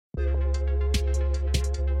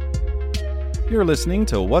You're listening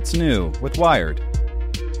to What's New with Wired.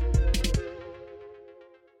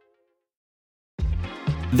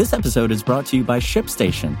 This episode is brought to you by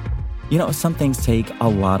ShipStation. You know, some things take a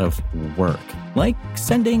lot of work, like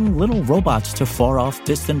sending little robots to far-off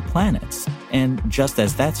distant planets. And just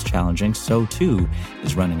as that's challenging, so too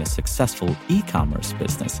is running a successful e-commerce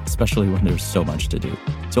business, especially when there's so much to do.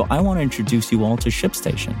 So I want to introduce you all to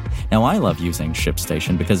ShipStation. Now, I love using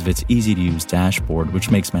ShipStation because of its easy-to-use dashboard,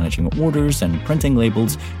 which makes managing orders and printing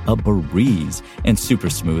labels a breeze and super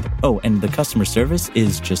smooth. Oh, and the customer service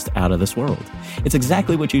is just out of this world. It's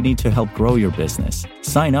exactly what you need to help grow your business.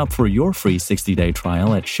 Sign up for your free 60-day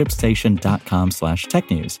trial at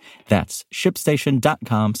shipstation.com/technews. That's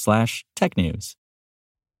shipstation.com/technews.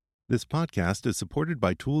 This podcast is supported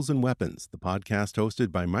by Tools and Weapons, the podcast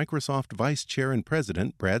hosted by Microsoft Vice Chair and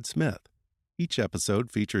President Brad Smith. Each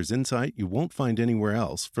episode features insight you won't find anywhere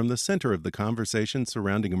else from the center of the conversation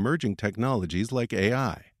surrounding emerging technologies like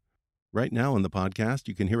AI. Right now on the podcast,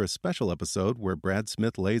 you can hear a special episode where Brad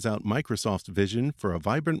Smith lays out Microsoft's vision for a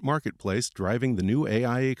vibrant marketplace driving the new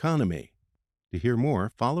AI economy. To hear more,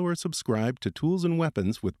 follow or subscribe to Tools and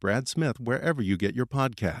Weapons with Brad Smith wherever you get your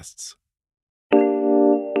podcasts.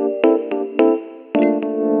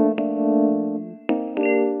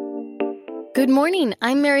 Good morning,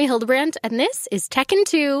 I'm Mary Hildebrandt, and this is Tech in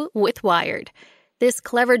 2 with Wired. This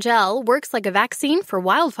clever gel works like a vaccine for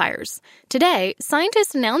wildfires. Today,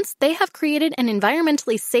 scientists announced they have created an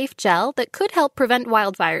environmentally safe gel that could help prevent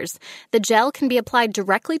wildfires. The gel can be applied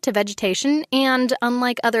directly to vegetation, and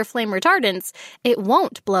unlike other flame retardants, it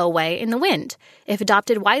won't blow away in the wind. If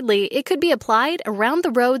adopted widely, it could be applied around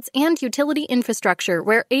the roads and utility infrastructure,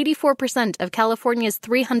 where 84% of California's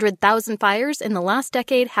 300,000 fires in the last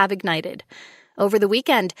decade have ignited. Over the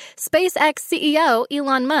weekend, SpaceX CEO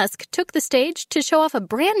Elon Musk took the stage to show off a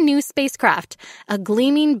brand new spacecraft, a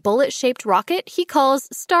gleaming bullet-shaped rocket he calls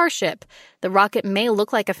Starship. The rocket may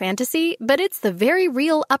look like a fantasy, but it's the very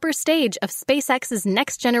real upper stage of SpaceX's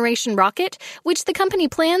next-generation rocket, which the company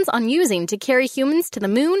plans on using to carry humans to the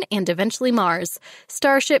moon and eventually Mars.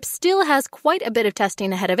 Starship still has quite a bit of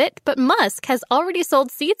testing ahead of it, but Musk has already sold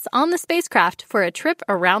seats on the spacecraft for a trip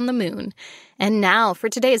around the moon. And now for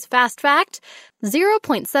today's fast fact,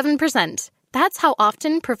 0.7%. That's how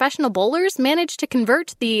often professional bowlers manage to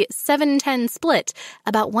convert the 7-10 split,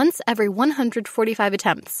 about once every 145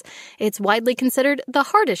 attempts. It's widely considered the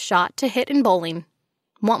hardest shot to hit in bowling.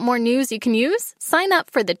 Want more news you can use? Sign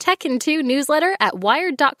up for the Tech in 2 newsletter at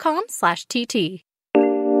wired.com/TT.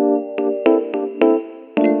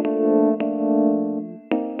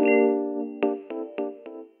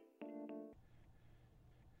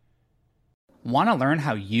 Want to learn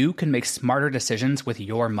how you can make smarter decisions with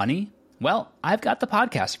your money? Well, I've got the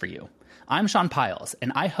podcast for you. I'm Sean Piles,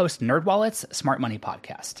 and I host NerdWallet's Smart Money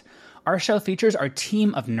Podcast. Our show features our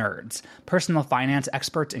team of nerds, personal finance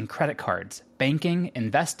experts in credit cards, banking,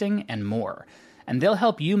 investing, and more. And they'll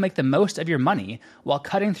help you make the most of your money while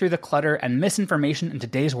cutting through the clutter and misinformation in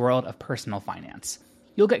today's world of personal finance.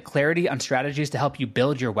 You'll get clarity on strategies to help you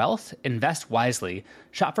build your wealth, invest wisely,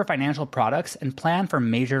 shop for financial products, and plan for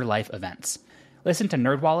major life events. Listen to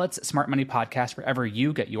NerdWallet's Smart Money Podcast wherever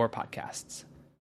you get your podcasts.